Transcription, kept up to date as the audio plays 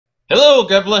Hello,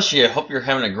 God bless you. Hope you're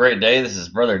having a great day. This is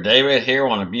Brother David here. I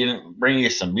want to bring you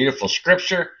some beautiful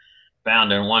scripture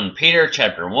found in 1 Peter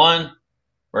chapter 1,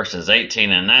 verses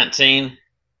 18 and 19.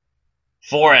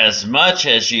 For as much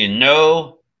as you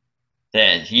know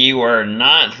that ye were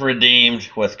not redeemed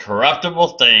with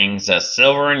corruptible things as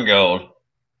silver and gold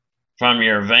from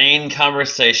your vain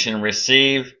conversation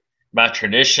received by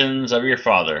traditions of your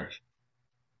fathers,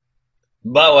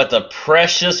 but with the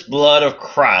precious blood of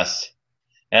Christ,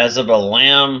 as of a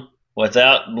lamb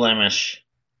without blemish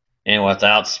and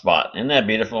without spot. Isn't that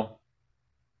beautiful?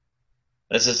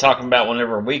 This is talking about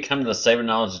whenever we come to the saving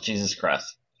knowledge of Jesus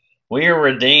Christ. We are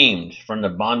redeemed from the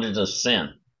bondage of sin.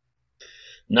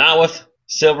 Not with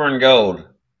silver and gold,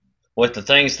 with the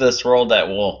things of this world that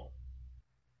will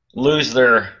lose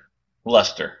their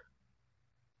luster.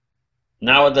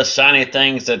 Not with the shiny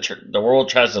things that the world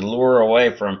tries to lure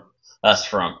away from us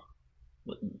from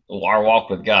our walk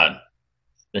with God.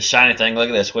 The shiny thing, look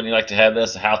at this. Wouldn't you like to have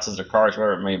this? Houses or cars,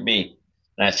 whatever it may be.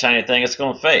 That shiny thing, it's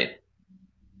going to fade.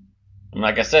 And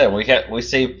like I said, we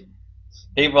see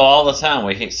people all the time.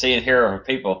 We see and hear of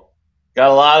people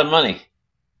got a lot of money.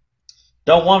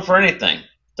 Don't want for anything.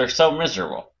 They're so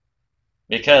miserable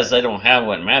because they don't have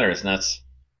what matters, and that's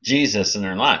Jesus in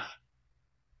their life.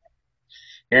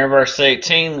 Here in verse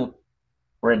 18,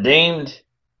 redeemed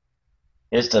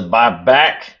is to buy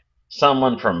back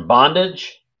someone from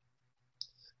bondage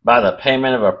by the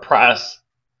payment of a price,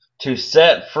 to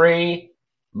set free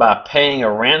by paying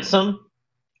a ransom.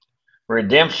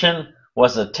 Redemption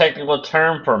was a technical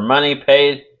term for money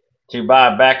paid to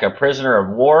buy back a prisoner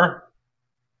of war.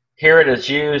 Here it is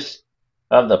used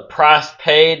of the price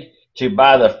paid to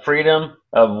buy the freedom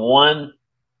of one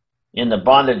in the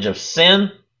bondage of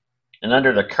sin and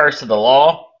under the curse of the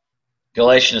law.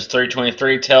 Galatians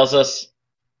 3:23 tells us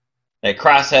that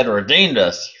Christ had redeemed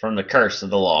us from the curse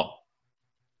of the law.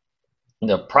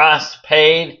 The price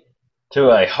paid to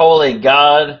a holy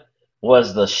God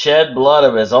was the shed blood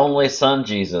of his only Son,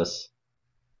 Jesus.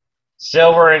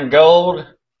 Silver and gold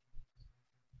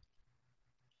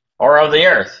are of the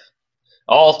earth.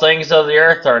 All things of the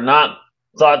earth are not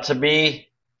thought to be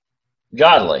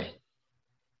godly.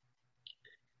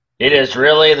 It is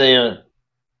really the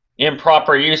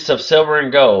improper use of silver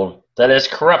and gold that is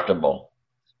corruptible.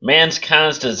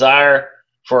 Mankind's desire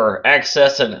for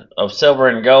access of silver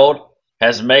and gold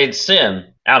has made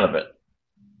sin out of it.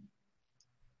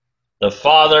 The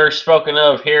Father spoken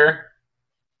of here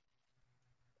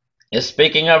is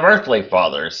speaking of earthly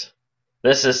fathers.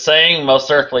 This is saying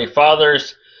most earthly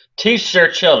fathers teach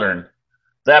their children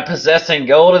that possessing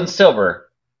gold and silver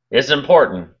is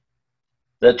important.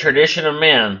 The tradition of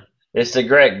man is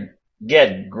to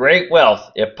get great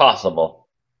wealth if possible.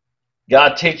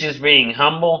 God teaches being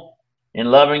humble and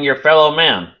loving your fellow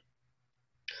man.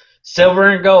 Silver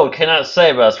and gold cannot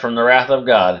save us from the wrath of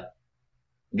God.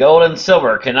 Gold and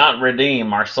silver cannot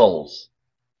redeem our souls.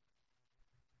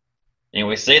 And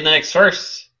we see in the next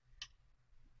verse,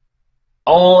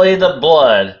 only the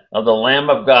blood of the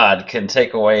Lamb of God can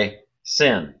take away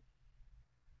sin.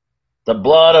 The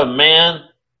blood of man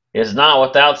is not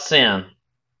without sin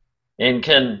and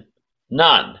can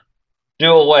not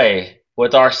do away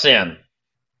with our sin.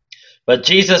 But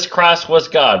Jesus Christ was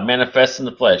God manifest in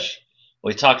the flesh.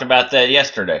 We talked about that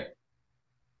yesterday.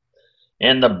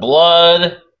 And the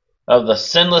blood of the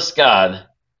sinless God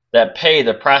that paid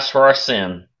the price for our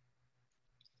sin.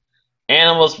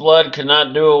 Animal's blood could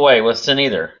not do away with sin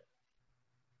either.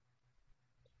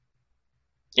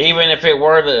 Even if it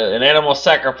were an animal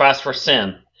sacrifice for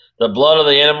sin, the blood of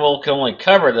the animal can only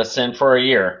cover the sin for a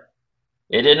year.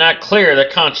 It did not clear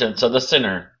the conscience of the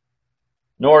sinner,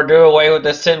 nor do away with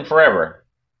the sin forever.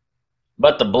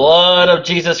 But the blood of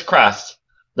Jesus Christ,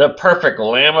 the perfect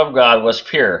Lamb of God, was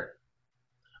pure.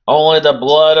 Only the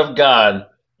blood of God,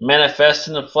 manifest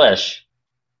in the flesh,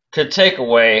 could take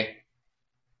away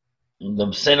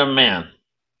the sin of man.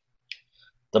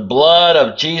 The blood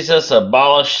of Jesus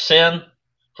abolished sin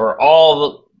for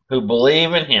all who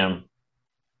believe in him.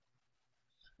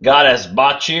 God has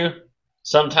bought you.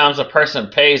 Sometimes a person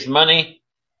pays money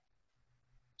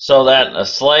so that a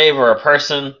slave or a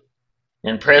person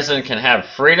in prison can have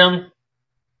freedom.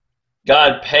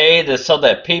 God paid so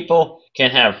that people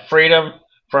can have freedom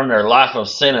from their life of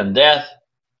sin and death.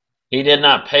 He did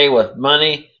not pay with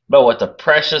money, but with the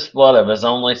precious blood of his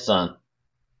only Son.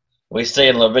 We see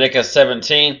in Leviticus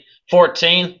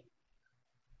 17:14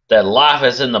 that life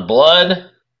is in the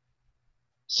blood.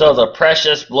 So the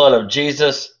precious blood of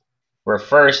Jesus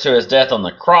refers to his death on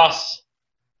the cross.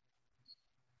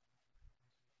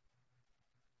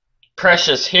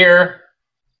 Precious here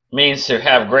means to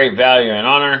have great value and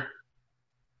honor.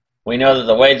 We know that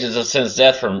the wages of sin is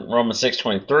death from Romans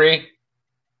 6:23,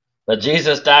 but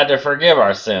Jesus died to forgive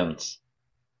our sins.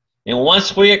 And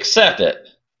once we accept it,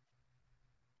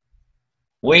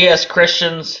 we as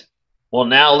Christians will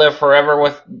now live forever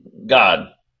with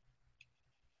God,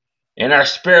 and our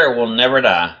spirit will never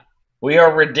die. We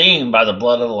are redeemed by the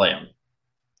blood of the Lamb.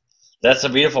 That's a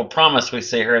beautiful promise we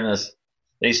see here in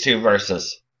these two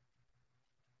verses.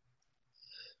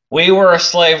 We were a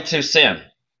slave to sin.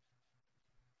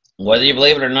 Whether you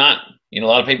believe it or not, a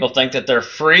lot of people think that they're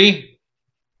free.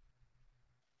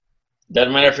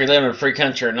 Doesn't matter if you live in a free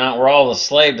country or not, we're all a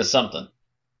slave to something.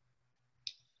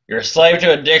 You're a slave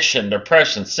to addiction,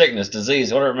 depression, sickness,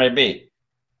 disease, whatever it may be.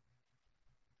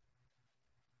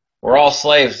 We're all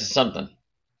slaves to something.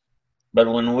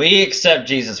 But when we accept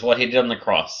Jesus, what he did on the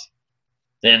cross,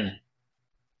 then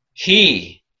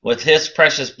he, with his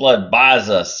precious blood, buys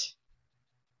us,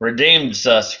 redeems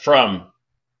us from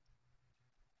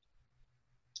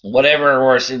whatever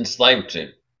we're enslaved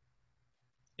to.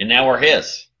 And now we're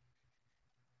his.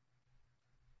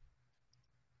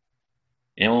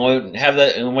 And when we have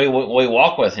that, and we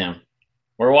walk with him,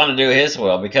 we want to do his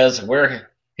will because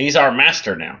he's our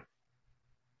master now.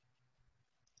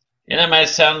 And that might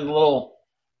sound a little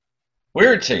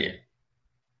weird to you.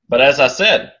 But as I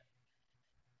said,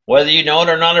 whether you know it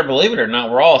or not or believe it or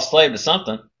not, we're all a slave to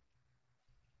something.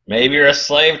 Maybe you're a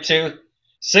slave to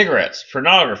cigarettes,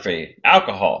 pornography,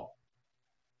 alcohol,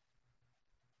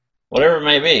 whatever it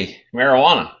may be,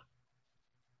 marijuana.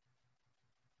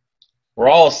 We're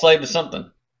all a slave to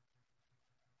something.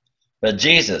 But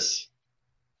Jesus,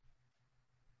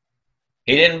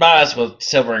 he didn't buy us with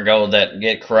silver and gold that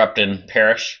get corrupt and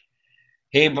perish.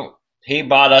 He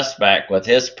bought us back with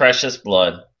his precious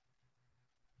blood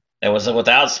that was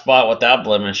without spot, without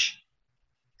blemish,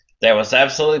 that was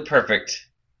absolutely perfect.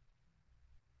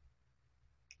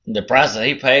 The price that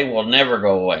he paid will never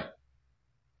go away.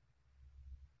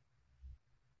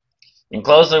 In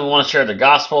closing, we want to share the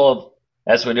gospel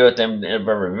as we do at the end of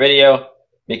every video,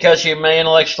 because you may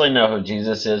intellectually know who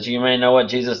Jesus is. You may know what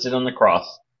Jesus did on the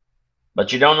cross,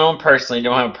 but you don't know him personally. You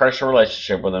don't have a personal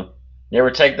relationship with him. You never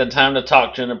take the time to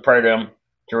talk to him, to pray to him,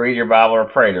 to read your Bible or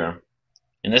pray to him.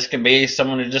 And this could be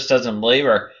someone who just doesn't believe,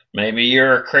 or maybe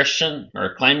you're a Christian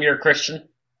or claim you're a Christian.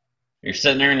 You're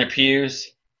sitting there in the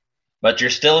pews, but you're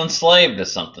still enslaved to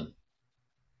something.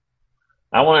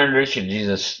 I want to introduce you to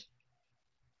Jesus.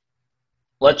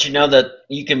 Let you know that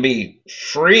you can be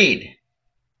freed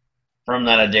from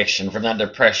that addiction, from that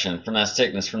depression, from that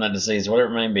sickness, from that disease,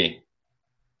 whatever it may be.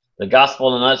 The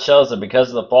gospel in a nutshell is that because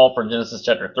of the fall from Genesis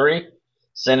chapter 3,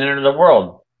 sin entered the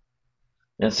world.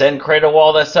 And sin created a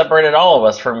wall that separated all of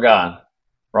us from God.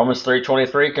 Romans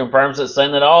 3:23 confirms that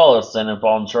sin that all have sinned and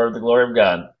fallen short of the glory of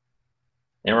God.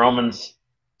 In Romans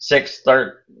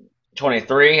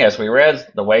 6:23, as we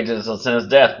read, the wages of sin is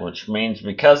death, which means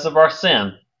because of our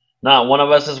sin, not one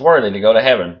of us is worthy to go to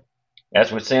heaven.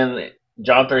 As we see in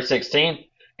John 3:16,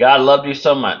 God loved you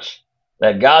so much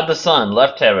that God the Son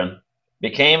left heaven,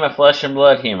 became a flesh and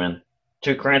blood human.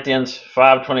 2 Corinthians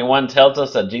 5:21 tells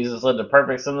us that Jesus lived a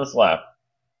perfect sinless life,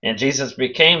 and Jesus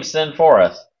became sin for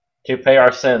us to pay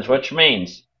our sins, which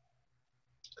means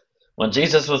when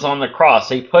Jesus was on the cross,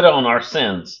 he put on our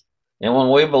sins. And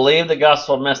when we believe the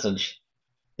gospel message,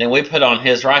 then we put on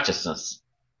his righteousness.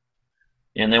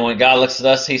 And then when God looks at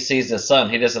us, he sees his Son.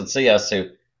 He doesn't see us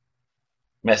who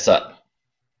mess up.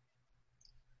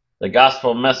 The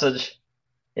gospel message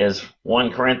is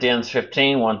 1 Corinthians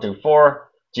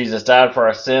 15:1-4. Jesus died for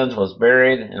our sins, was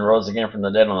buried, and rose again from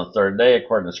the dead on the third day,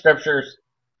 according to scriptures.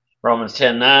 Romans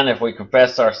 10:9, if we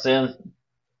confess our sins,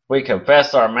 if we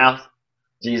confess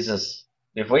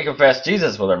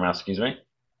Jesus with our mouth,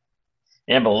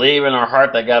 and believe in our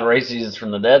heart that God raised Jesus from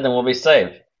the dead, then we'll be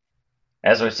saved.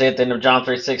 As we see at the end of John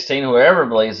 3:16, whoever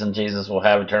believes in Jesus will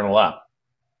have eternal life.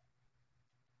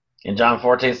 And John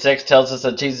 14:6 tells us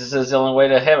that Jesus is the only way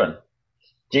to heaven.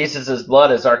 Jesus'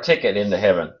 blood is our ticket into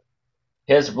heaven.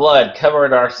 His blood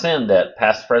covered our sin debt,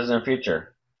 past, present, and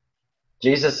future.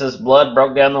 Jesus' blood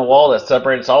broke down the wall that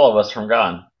separates all of us from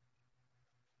God.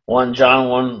 1 John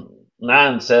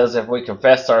 1:9 says, if we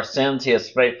confess our sins, he is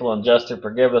faithful and just to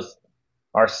forgive us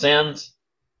our sins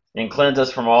and cleanse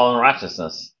us from all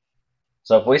unrighteousness.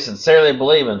 So if we sincerely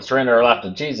believe and surrender our life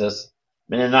to Jesus,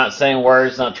 meaning not saying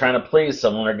words, not trying to please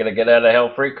someone or get a get out of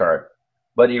hell free card,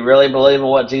 but you really believe in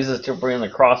what Jesus did for you on the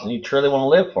cross and you truly want to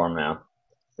live for him now,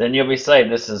 then you'll be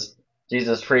saved. This is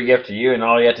Jesus' free gift to you, and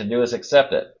all you have to do is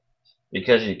accept it,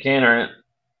 because you can't earn it.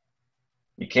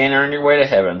 You can't earn your way to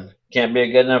heaven. You can't be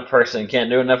a good enough person. You can't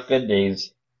do enough good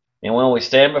deeds. And when we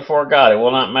stand before God, it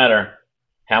will not matter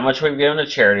how much we've given to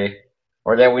charity,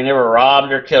 or that we never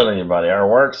robbed or killed anybody. Our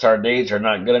works, our deeds are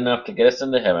not good enough to get us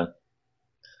into heaven.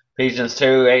 Ephesians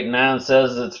 2:8-9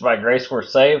 says it's by grace we're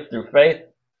saved through faith,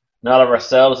 not of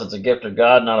ourselves. It's a gift of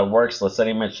God, not of works, lest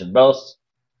any man should boast.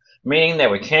 Meaning that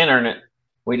we can't earn it,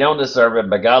 we don't deserve it,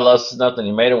 but God loves us enough that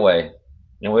He made a way.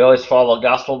 And we always follow the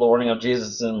gospel, the warning of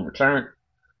Jesus in return.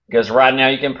 Because right now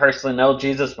you can personally know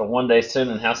Jesus, but one day soon,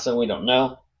 and how soon we don't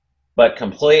know. But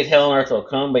complete hell on earth will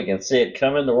come. We can see it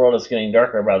coming. The world is getting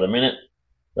darker by the minute.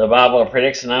 The Bible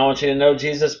predicts, and I want you to know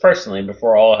Jesus personally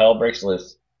before all hell breaks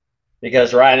loose.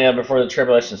 Because right now, before the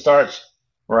tribulation starts,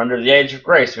 we're under the age of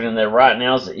grace, meaning that right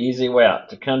now is the easy way out.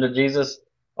 To come to Jesus,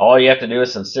 all you have to do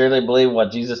is sincerely believe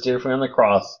what Jesus did for you on the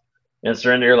cross and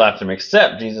surrender your life to Him.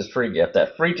 Accept Jesus' free gift,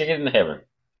 that free ticket into heaven.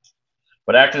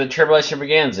 But after the tribulation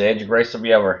begins, the age of grace will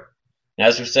be over. And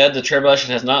as we said, the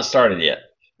tribulation has not started yet,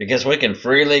 because we can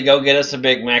freely go get us a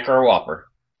Big Mac or a Whopper.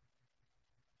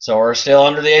 So we're still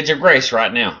under the age of grace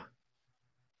right now.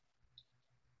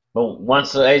 But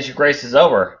once the age of grace is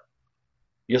over,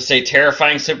 you'll see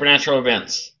terrifying supernatural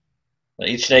events,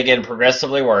 each day getting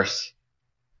progressively worse.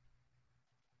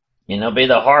 And it'll be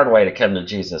the hard way to come to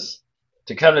Jesus.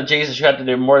 To come to Jesus, you have to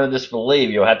do more than just believe.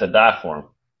 You'll have to die for Him.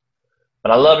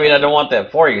 But I love you and I don't want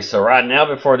that for you. So right now,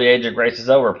 before the age of grace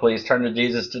is over, please turn to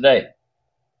Jesus today.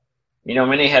 You know,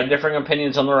 many have different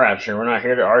opinions on the rapture. We're not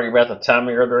here to argue about the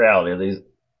timing or the reality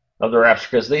of the rapture,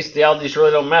 because these theologies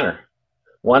really don't matter.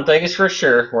 One thing is for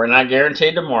sure, we're not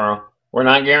guaranteed tomorrow. We're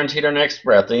not guaranteed our next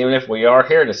breath, even if we are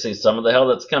here to see some of the hell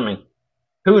that's coming.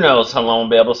 Who knows how long we'll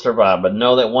be able to survive, but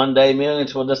know that one day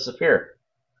millions will disappear,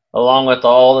 along with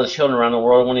all the children around the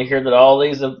world when you hear that all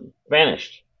these have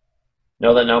vanished.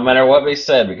 Know that no matter what we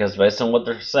said, because based on what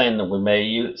they're saying, that we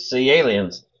may see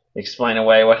aliens explain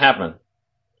away what happened.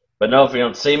 But know if you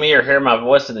don't see me or hear my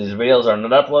voice and these videos are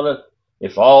not uploaded,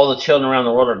 if all the children around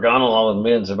the world are gone along with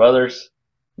millions of others,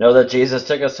 know that Jesus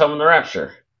took us home in the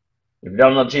rapture. If you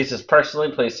don't know Jesus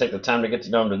personally, please take the time to get to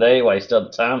know Him today while you still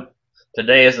have the time.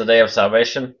 Today is the day of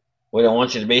salvation. We don't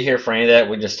want you to be here for any of that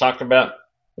we just talked about.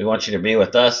 We want you to be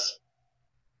with us.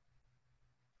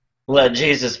 Let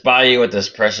Jesus buy you with His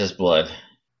precious blood.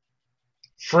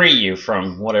 Free you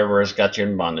from whatever has got you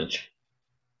in bondage.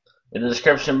 In the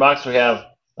description box, we have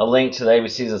a link to the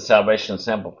ABCs of Salvation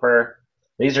Sample Prayer.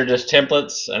 These are just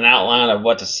templates, an outline of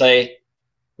what to say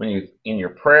when you in your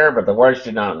prayer, but the words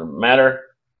do not matter.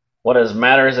 What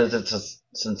matters is it's a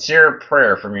sincere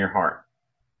prayer from your heart.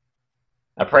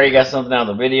 I pray you got something out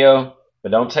of the video, but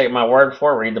don't take my word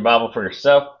for it. Read the Bible for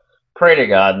yourself. Pray to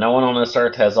God. No one on this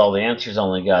earth has all the answers,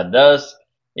 only God does.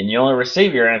 And you only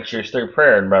receive your answers through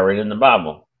prayer and by reading the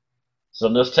Bible.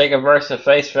 So just take a verse at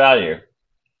face value.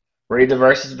 Read the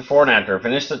verses before and after.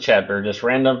 Finish the chapter.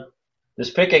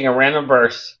 Just picking a random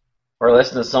verse or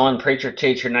listen to someone preach or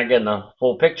teach, you're not getting the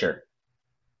full picture.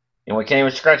 And we can't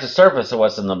even scratch the surface of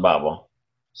what's in the Bible.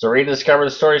 So read and discover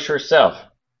the stories for yourself.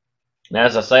 And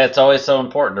as I say, it's always so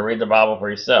important to read the Bible for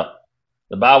yourself.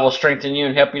 The Bible will strengthen you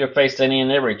and help you to face any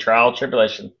and every trial,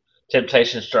 tribulation,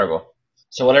 temptation, struggle.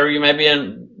 So whatever you may be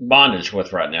in bondage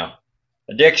with right now,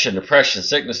 addiction, depression,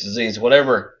 sickness, disease,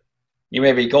 whatever you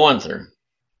may be going through,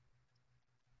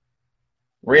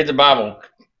 read the Bible,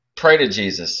 pray to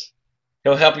Jesus.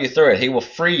 He'll help you through it. He will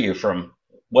free you from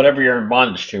whatever you're in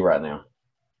bondage to right now.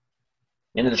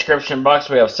 In the description box,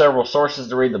 we have several sources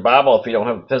to read the Bible if you don't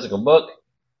have a physical book.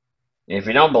 If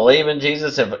you don't believe in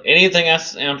Jesus, if anything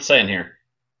I'm saying here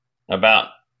about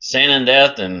sin and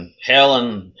death and hell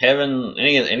and heaven,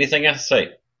 anything I say,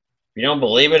 if you don't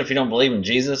believe it, if you don't believe in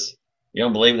Jesus, you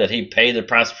don't believe that He paid the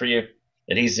price for you,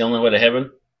 that He's the only way to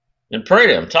heaven, then pray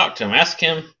to Him, talk to Him, ask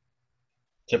Him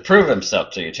to prove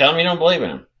Himself to you. Tell Him you don't believe in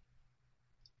Him.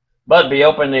 But be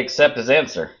open to accept His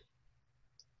answer.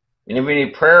 And if you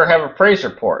need prayer or have a praise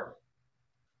report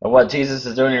of what Jesus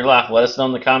is doing in your life, let us know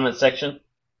in the comment section.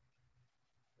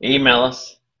 Email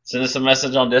us. Send us a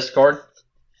message on Discord.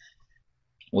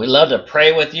 We love to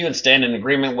pray with you and stand in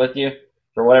agreement with you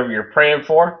for whatever you're praying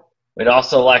for. We'd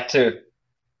also like to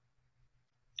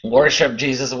worship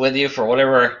Jesus with you for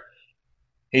whatever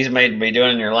He's made to be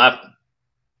doing in your life.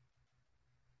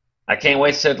 I can't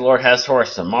wait to see what the Lord has for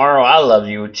us tomorrow. I love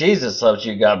you. Jesus loves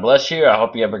you. God bless you. I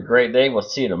hope you have a great day. We'll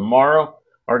see you tomorrow,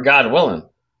 or God willing,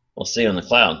 we'll see you in the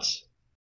clouds.